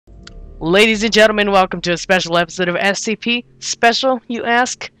Ladies and gentlemen, welcome to a special episode of SCP. Special, you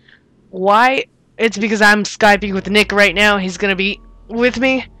ask? Why? It's because I'm Skyping with Nick right now. He's gonna be with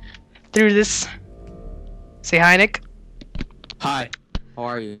me through this. Say hi, Nick. Hi. How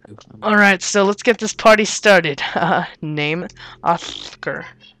are you? Alright, so let's get this party started. Name Oscar.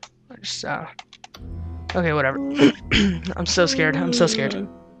 Okay, whatever. I'm so scared. I'm so scared.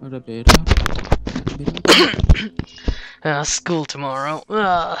 School tomorrow.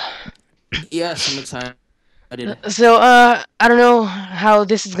 Yes, I'm excited. So, I don't know how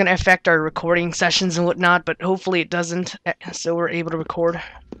this is gonna affect our recording sessions and whatnot, but hopefully it doesn't, so we're able to record.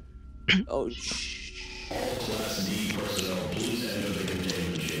 Oh,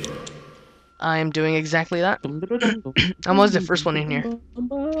 I am doing exactly that. I was the first one in here.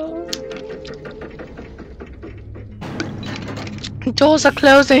 Doors are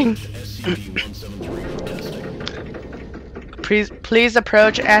closing. Please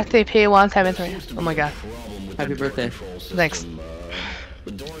approach SCP-173. Oh my god. Happy birthday. Thanks.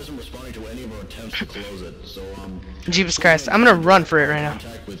 Jesus Christ, I'm gonna run for it right now.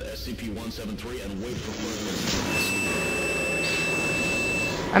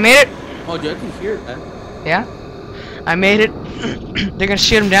 I made it. Oh, dude, I can hear that. Yeah? I made it. They're gonna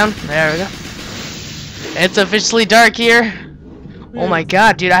shoot him down. There we go. It's officially dark here. Oh my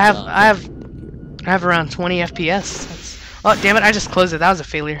god, dude, I have around 20 FPS. Oh, damn it, I just closed it. That was a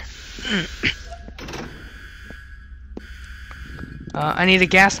failure. I need a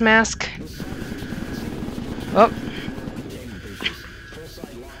gas mask. Oh.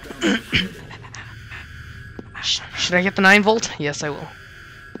 Should I get the 9-volt? Yes, I will.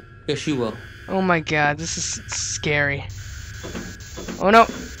 Yes, you will. Oh my god, this is scary. Oh no.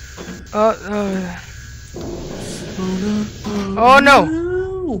 Oh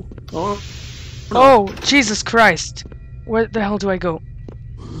no. Oh, Jesus Christ. Where the hell do I go?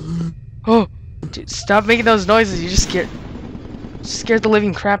 Oh, dude, stop making those noises. You just scared the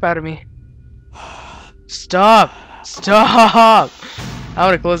living crap out of me. Stop. Stop. I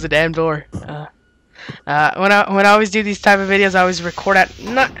want to close the damn door. When I always do these type of videos, I always record at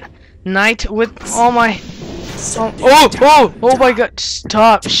night with all my. Oh my God!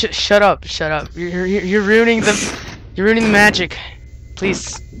 Stop! Shut up! Shut up! You're ruining the magic.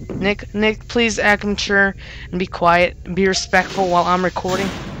 Please, Nick, please act mature and be quiet and be respectful while I'm recording.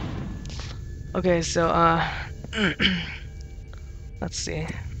 Okay, so let's see.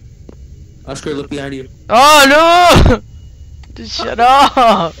 Oscar, look behind you. Oh no! Just shut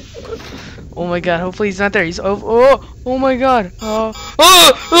up! Oh my god, hopefully he's not there. He's oh my god. No!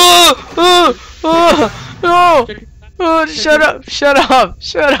 Shut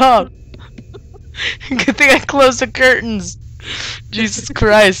up! Good thing I closed the curtains. Jesus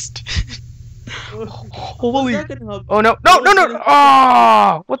Christ. Holy. Oh no.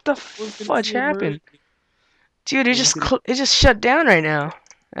 Oh, what the fudge happened? Dude, it just shut down right now.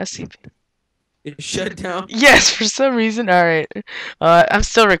 SCP. It shut down? Yes, for some reason. Alright. I'm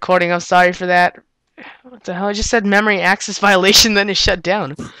still recording. I'm sorry for that. What the hell? I just said memory access violation, then it shut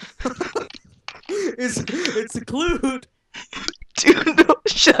down. It's a clue. Dude, no,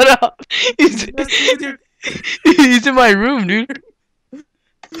 shut up. He's in my room, dude.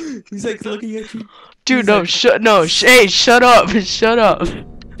 He's like looking at you. Dude, no, hey, shut up. Shut up.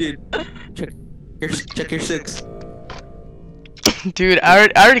 Dude, check your 6. Dude, I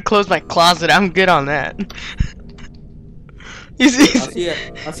already closed my closet. I'm good on that.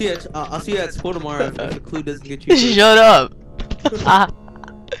 I'll see you at school tomorrow if the clue doesn't get you. Shut up.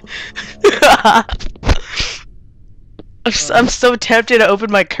 I'm so tempted to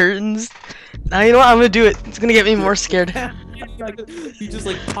open my curtains. Now you know what? I'm gonna do it. It's gonna get me more scared. He just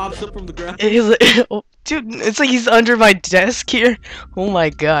like pops up from the ground. He's like, oh, dude, it's like he's under my desk here. Oh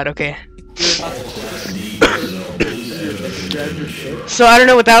my god. Okay. So I don't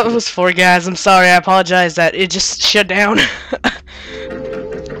know what that was for, guys. I'm sorry. I apologize that it just shut down.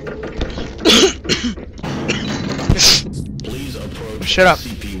 Shut up.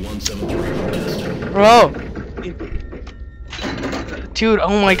 Bro. Dude,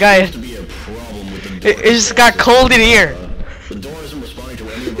 oh my god. It just got cold in here. It's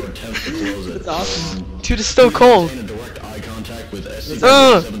awesome. Dude, it's so cold.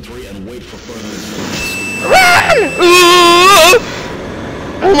 Run!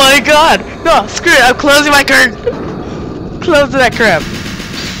 Oh my god! No, screw it, I'm closing my curtain! Close that crap.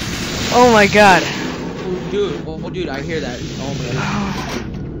 Oh my god. Dude, I hear that. Oh my god.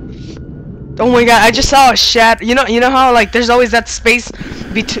 Oh my god, I just saw a shadow. You know how like there's always that space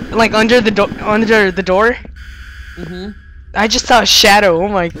like under the door? Mhm. I just saw a shadow. Oh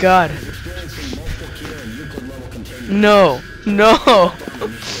my god. No.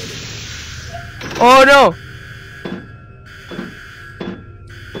 Oh no!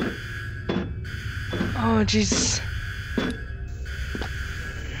 Oh Jesus!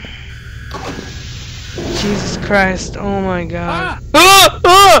 Jesus Christ! Oh my God!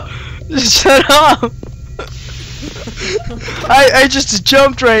 Shut up! I just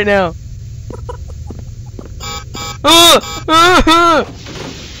jumped right now.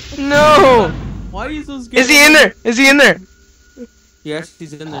 No! Why are you so scared? Is he in there? Is he in there? Yes,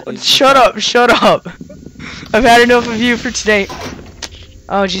 he's in there. Dude. Shut up! Shut up! I've had enough of you for today.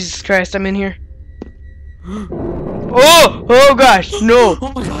 Oh Jesus Christ! I'm in here. Oh! Oh gosh! No!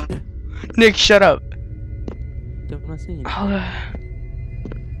 Oh my God! Nick, shut up. I'm not saying.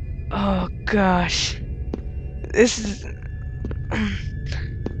 Oh gosh. This is.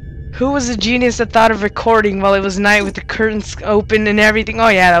 Who was the genius that thought of recording while it was night with the curtains open and everything? Oh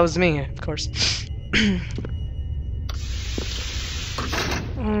yeah, that was me, of course.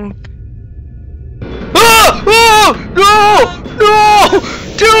 Oh. Oh! No! No!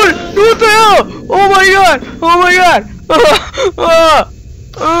 Dude! What the hell? Oh my God! Oh my God!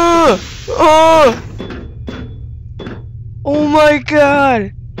 Oh my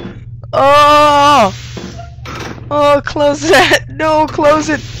God! Oh! Oh, close that! No, close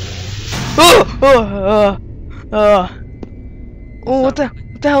it! Oh, what the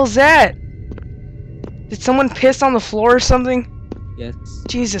hell's that? Did someone piss on the floor or something? Yes.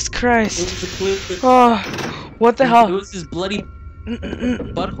 Jesus Christ! It was Oh, what the hell? It was his bloody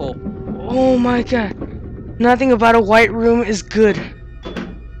butthole. Oh my God! Nothing about a white room is good.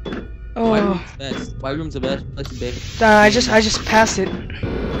 Oh. White room's best. White room's the best place to be. I just passed it.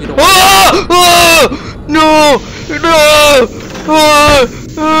 You don't Oh! Oh! No! No!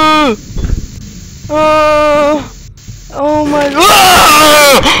 Oh! Oh! Oh my God!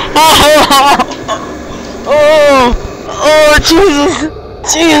 Oh! Oh Jesus!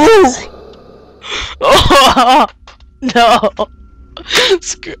 Jesus! Oh! No!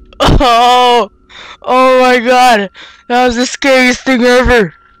 Oh! Oh my God! That was the scariest thing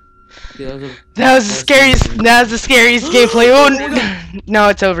ever. That was the scariest gameplay. Oh no,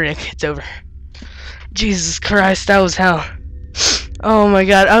 it's over, Nick. It's over. Jesus Christ, that was hell. Oh my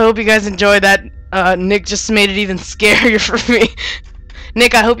God, I hope you guys enjoyed that. Nick just made it even scarier for me.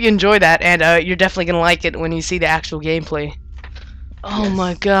 Nick, I hope you enjoyed that, and you're definitely gonna like it when you see the actual gameplay. Oh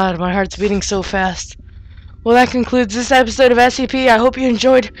my God, my heart's beating so fast. Well, that concludes this episode of SCP. I hope you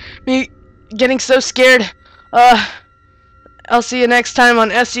enjoyed me getting so scared. I'll see you next time on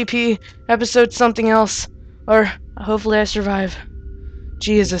SCP episode something else, or hopefully I survive.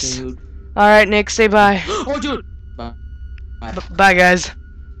 Jesus. Alright, Nick, say bye. Oh, dude. Bye. Bye, guys.